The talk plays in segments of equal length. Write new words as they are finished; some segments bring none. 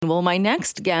Well, my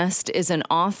next guest is an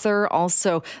author,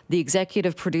 also the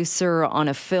executive producer on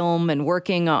a film and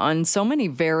working on so many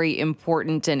very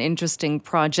important and interesting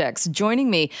projects. Joining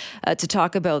me to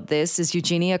talk about this is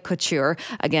Eugenia Couture,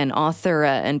 again, author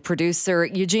and producer.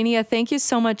 Eugenia, thank you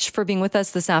so much for being with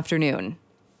us this afternoon.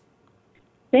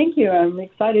 Thank you. I'm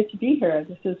excited to be here.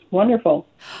 This is wonderful.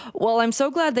 Well, I'm so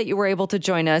glad that you were able to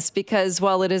join us because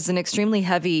while it is an extremely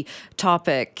heavy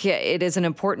topic, it is an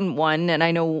important one. And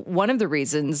I know one of the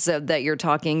reasons that you're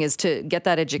talking is to get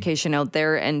that education out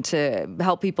there and to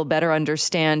help people better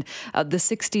understand the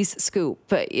 60s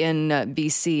scoop in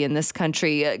BC, in this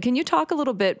country. Can you talk a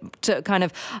little bit to kind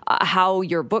of how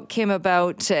your book came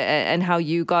about and how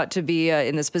you got to be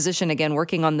in this position, again,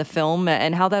 working on the film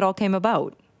and how that all came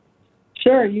about?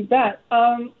 Sure, you bet.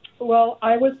 Well,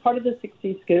 I was part of the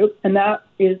 60s Scoop, and that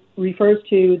refers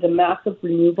to the massive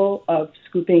removal of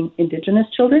scooping Indigenous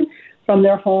children from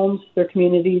their homes, their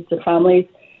communities, their families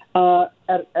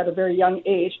at a very young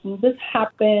age. And this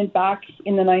happened back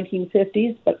in the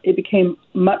 1950s, but it became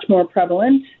much more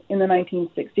prevalent in the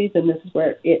 1960s, and this is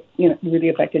where it really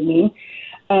affected me.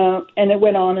 And it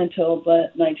went on until the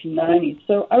 1990s.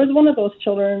 So I was one of those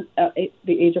children at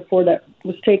the age of 4 that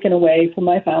was taken away from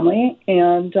my family.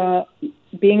 And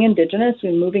being Indigenous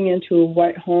and moving into a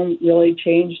white home really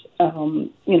changed,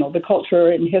 the culture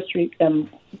and history and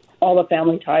all the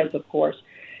family ties, of course.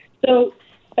 So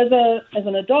as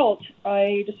an adult,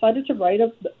 I decided to write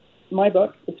my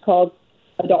book. It's called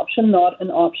Adoption, Not an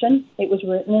Option. It was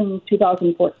written in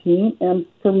 2014. And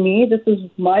for me, this is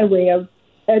my way of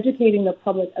educating the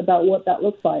public about what that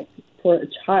looks like for a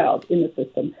child in the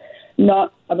system,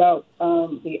 not about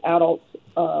the adults,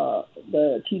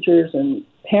 the teachers and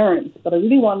parents, but I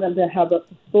really want them to have a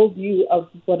full view of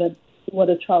what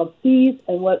a child sees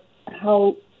and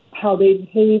how they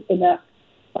behave in that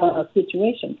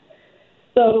situation.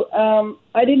 So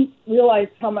I didn't realize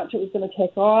how much it was going to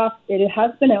take off. It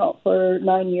has been out for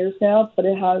 9 years now, but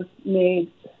it has made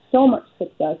so much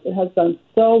success. It has done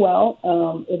so well.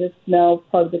 It is now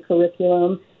part of the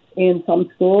curriculum in some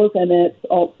schools, and it's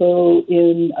also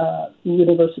in the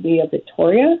University of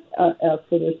Victoria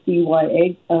for the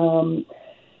CYA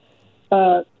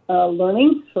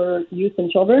learning for youth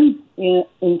and children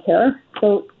in care,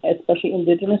 so especially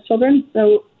Indigenous children.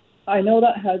 So I know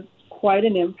that has quite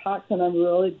an impact, and I'm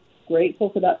really grateful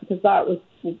for that because that was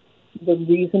the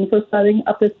reason for setting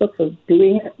up this book, for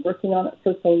doing it, working on it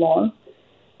for so long.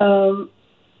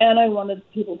 And I wanted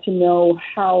people to know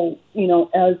how,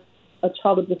 as a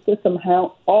child of the system,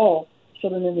 how all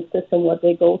children in the system, what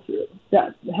they go through,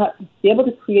 be able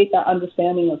to create that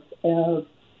understanding of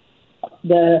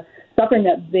the suffering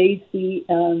that they see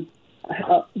and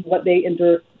what they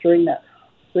endure during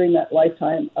that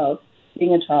lifetime of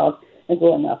being a child and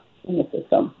growing up in the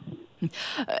system.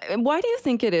 Why do you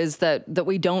think it is that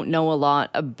we don't know a lot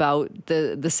about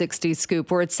the 60s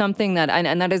Scoop, or it's something that,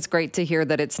 and that is great to hear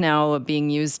that it's now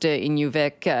being used in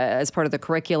UVic as part of the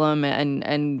curriculum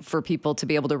and for people to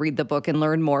be able to read the book and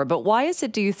learn more. But why is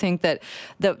it, do you think, that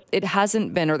it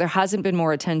hasn't been, or there hasn't been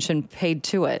more attention paid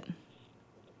to it?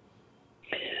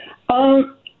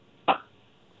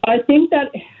 I think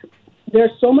that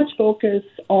there's so much focus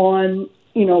on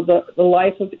the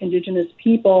life of Indigenous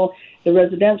people, the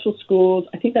residential schools.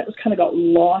 I think that kind of got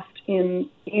lost in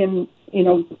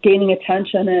gaining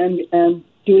attention and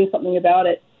doing something about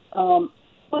it.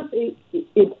 Plus,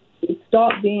 it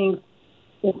stopped being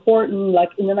important. Like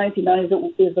in the 1990s,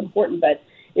 it was important, but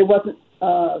it wasn't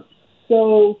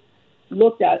so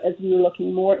looked at as we were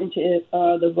looking more into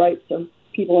the rights of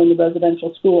people in the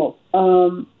residential schools.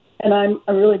 And I'm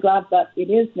really glad that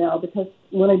it is now, because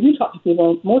when I do talk to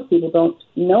people, most people don't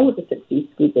know what the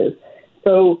 60s Scoop is.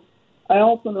 So I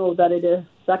also know that it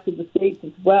affected the States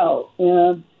as well.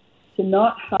 And to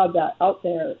not have that out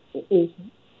there is,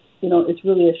 it's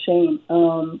really a shame.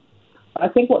 I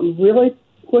think what really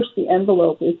pushed the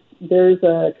envelope is there's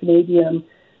a Canadian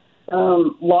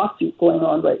lawsuit going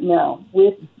on right now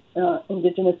with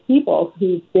Indigenous people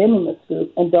who've been in the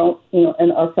Scoop and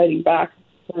and are fighting back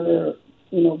for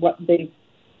what they've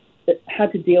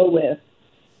had to deal with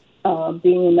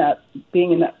being in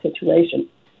that situation.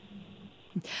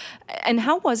 And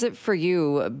how was it for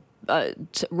you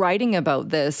writing about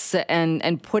this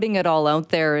and putting it all out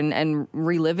there and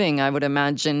reliving, I would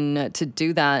imagine, to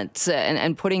do that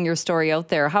and putting your story out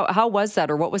there? How was that,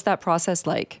 or what was that process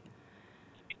like?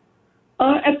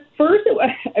 At first,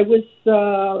 it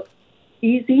was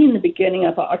easy in the beginning.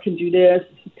 I thought, I can do this.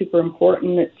 It's super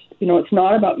important. It's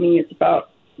not about me. It's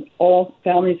about all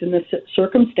families in this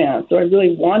circumstance. So I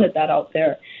really wanted that out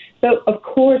there. So, of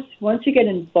course, once you get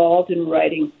involved in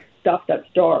writing stuff that's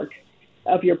dark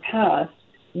of your past,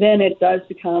 then it does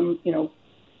become,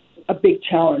 a big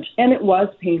challenge. And it was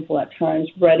painful at times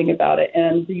writing about it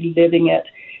and reliving it.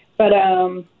 But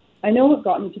I know what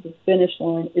got me to the finish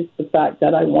line is the fact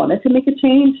that I wanted to make a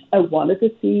change. I wanted to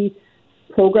see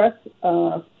progress,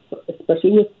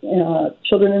 especially with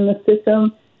children in the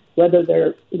system, whether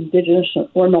they're Indigenous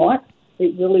or not.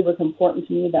 It really was important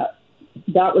to me that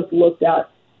that was looked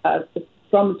at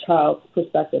from a child's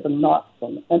perspective and not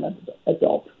from an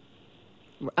adult.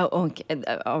 Oh, okay.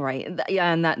 All right.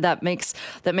 Yeah, and that makes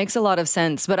a lot of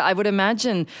sense. But I would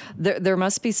imagine there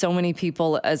must be so many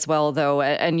people as well, though.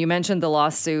 And you mentioned the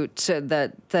lawsuit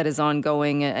that is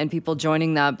ongoing and people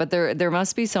joining that. But there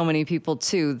must be so many people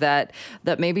too that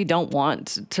maybe don't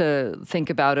want to think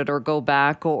about it or go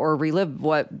back or relive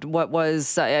what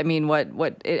was. I mean,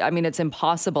 it's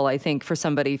impossible. I think for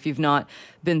somebody, if you've not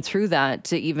been through that,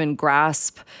 to even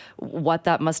grasp what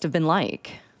that must have been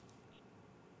like.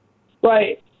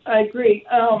 Right, I agree.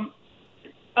 I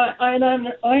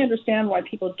understand why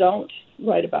people don't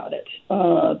write about it.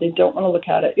 They don't want to look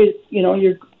at it.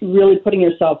 You're really putting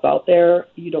yourself out there.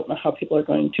 You don't know how people are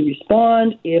going to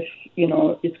respond, if,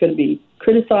 it's going to be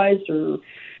criticized or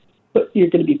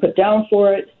you're going to be put down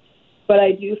for it. But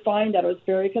I do find that it was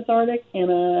very cathartic,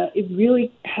 and it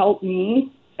really helped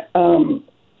me, I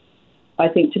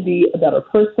think, to be a better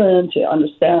person, to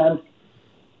understand,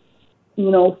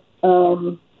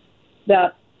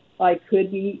 that I could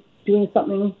be doing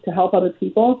something to help other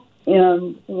people.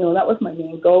 And, that was my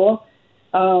main goal.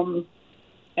 And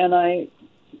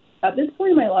at this point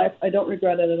in my life, I don't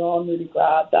regret it at all. I'm really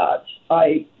glad that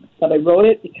I wrote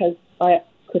it, because I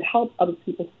could help other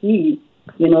people see,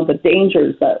 the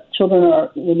dangers that children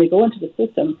are, when they go into the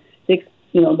system,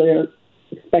 they're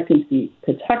expecting to be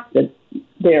protected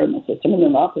there in the system, and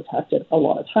they're not protected. A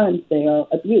lot of times they are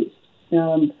abused.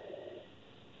 And,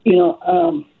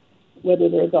 whether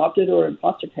they're adopted or in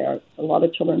foster care, a lot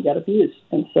of children get abused.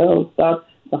 And so that's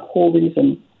the whole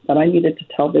reason that I needed to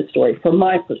tell this story from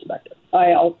my perspective.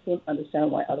 I also understand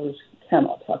why others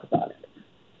cannot talk about it.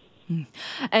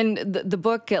 And the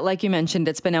book, like you mentioned,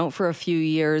 it's been out for a few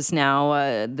years now.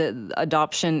 The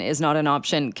adoption is not an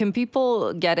option. Can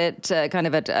people get it kind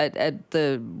of at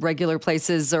the regular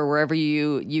places or wherever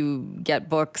you get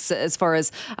books? As far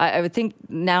as I would think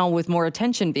now, with more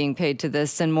attention being paid to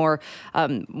this and more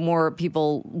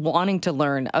people wanting to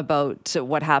learn about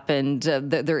what happened,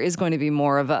 there is going to be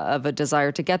more of a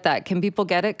desire to get that. Can people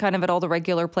get it kind of at all the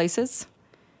regular places?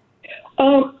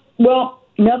 Well,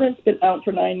 now that it's been out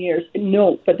for 9 years,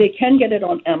 no, but they can get it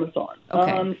on Amazon.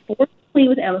 Okay. Unfortunately,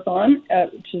 with Amazon,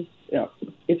 which is,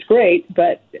 it's great,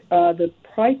 but the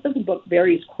price of the book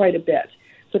varies quite a bit.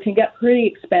 So it can get pretty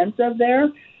expensive there.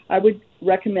 I would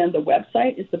recommend the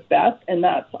website is the best, and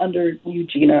that's under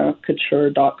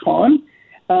EugeniaCouture.com.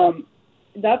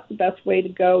 That's the best way to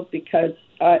go, because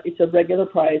it's a regular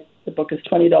price. The book is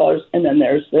 $20, and then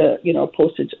there's the,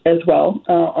 postage as well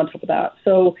on top of that.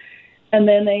 So, and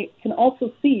then they can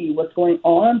also see what's going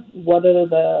on, what are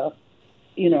the,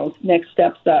 next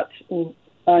steps that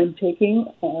I'm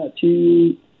taking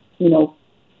to,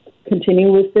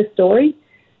 continue with this story.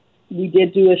 We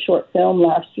did do a short film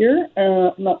a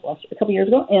couple years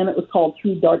ago, and it was called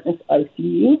Through Darkness I See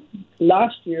You.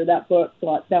 Last year, that book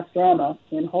got Best Drama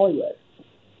in Hollywood.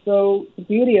 So the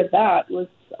beauty of that was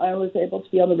I was able to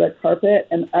be on the red carpet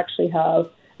and actually have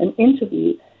an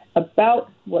interview about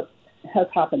what has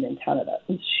happened in Canada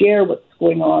and share what's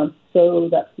going on so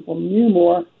that people knew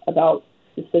more about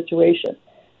the situation.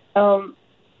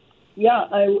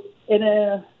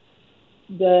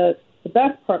 The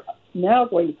best part now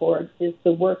going forward is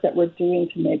the work that we're doing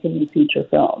to make a new feature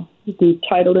film. We've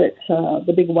titled it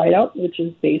The Big Whiteout, which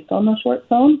is based on the short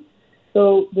film.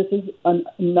 So this is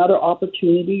another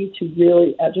opportunity to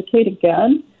really educate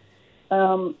again.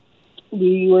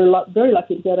 We were very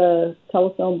lucky to get a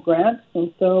telefilm grant,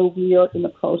 and so we are in the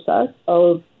process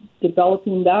of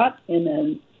developing that and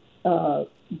then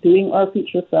doing our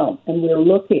feature film. And we're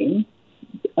looking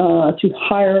to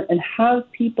hire and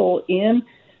have people in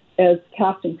as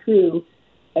cast and crew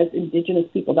as Indigenous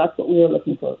people. That's what we are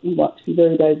looking for. We want to be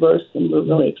very diverse, and we're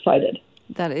really excited.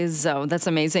 That is that's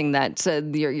amazing that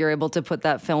you're able to put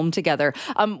that film together.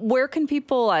 Where can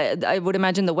people? I would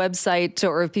imagine the website,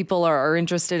 or if people are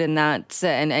interested in that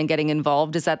and getting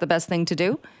involved, is that the best thing to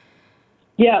do?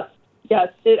 Yes,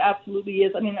 it absolutely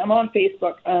is. I mean, I'm on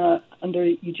Facebook under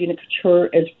Eugenia Couture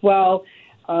as well.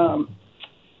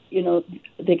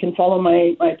 They can follow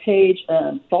my page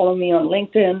and follow me on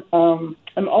LinkedIn.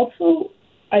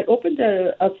 I opened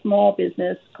a small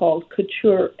business called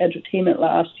Couture Entertainment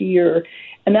last year,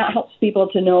 and that helps people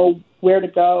to know where to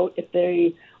go if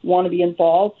they want to be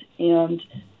involved. And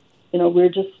we're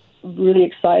just really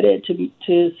excited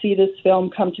to see this film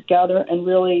come together and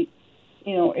really,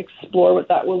 explore what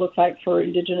that will look like for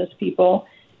Indigenous people.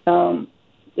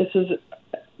 This is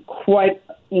quite,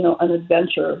 an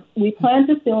adventure. We plan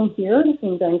to film here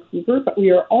in Vancouver, but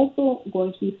we are also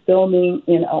going to be filming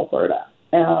in Alberta.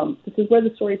 This is where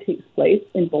the story takes place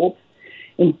in both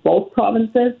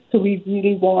provinces. So we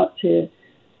really want to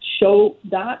show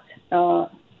that.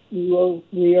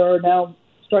 We are now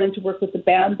starting to work with the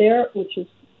band there, which is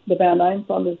the band I'm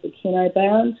from, is the Kenai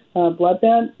Band, Blood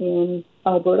Band in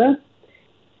Alberta.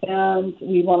 And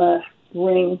we want to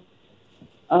bring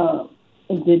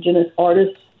Indigenous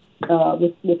artists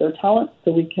with their talent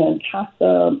so we can cast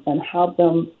them and have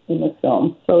them in the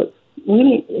film. So it's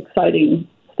really exciting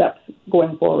steps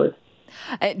going forward.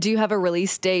 Do you have a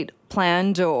release date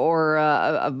planned or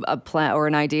a plan or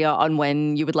an idea on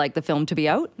when you would like the film to be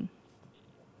out?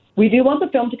 We do want the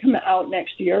film to come out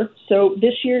next year. So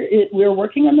this year we're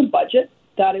working on the budget.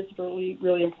 That is really,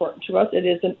 really important to us. It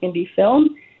is an indie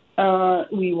film.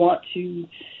 We want to,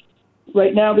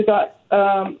 right now we got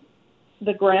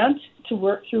the grant to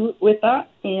work through with that,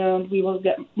 and we will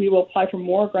apply for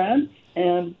more grants,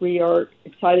 and we are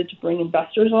excited to bring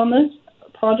investors on this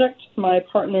project. My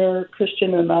partner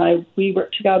Christian and I, we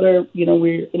work together.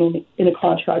 We're in a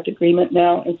contract agreement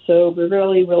now, and so we're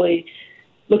really, really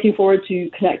looking forward to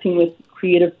connecting with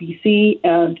Creative BC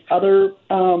and other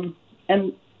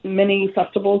and many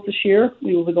festivals this year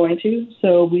we will be going to.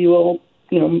 So we will,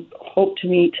 hope to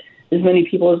meet as many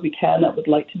people as we can that would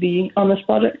like to be on this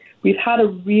project. We've had a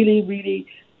really, really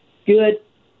good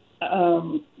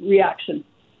reaction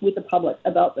with the public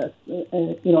about this.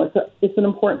 It's an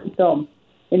important film.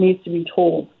 It needs to be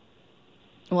told.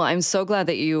 Well, I'm so glad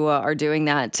that you are doing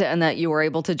that and that you were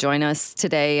able to join us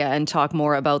today and talk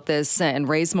more about this and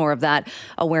raise more of that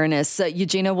awareness.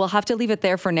 Eugenia, we'll have to leave it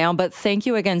there for now, but thank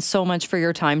you again so much for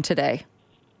your time today.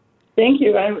 Thank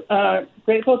you. I'm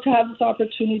grateful to have this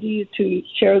opportunity to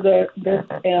share this,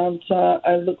 and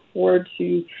I look forward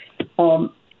to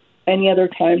any other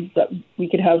times that we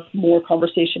could have more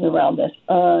conversation around this.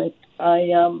 I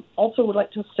also would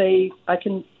like to say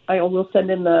I will send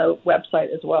in the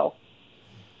website as well.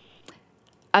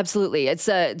 Absolutely. It's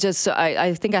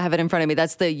I think I have it in front of me.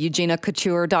 That's the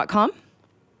eugeniacouture.com?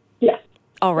 Yeah.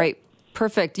 All right.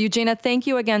 Perfect. Eugenia, thank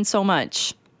you again so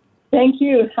much. Thank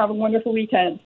you. Have a wonderful weekend.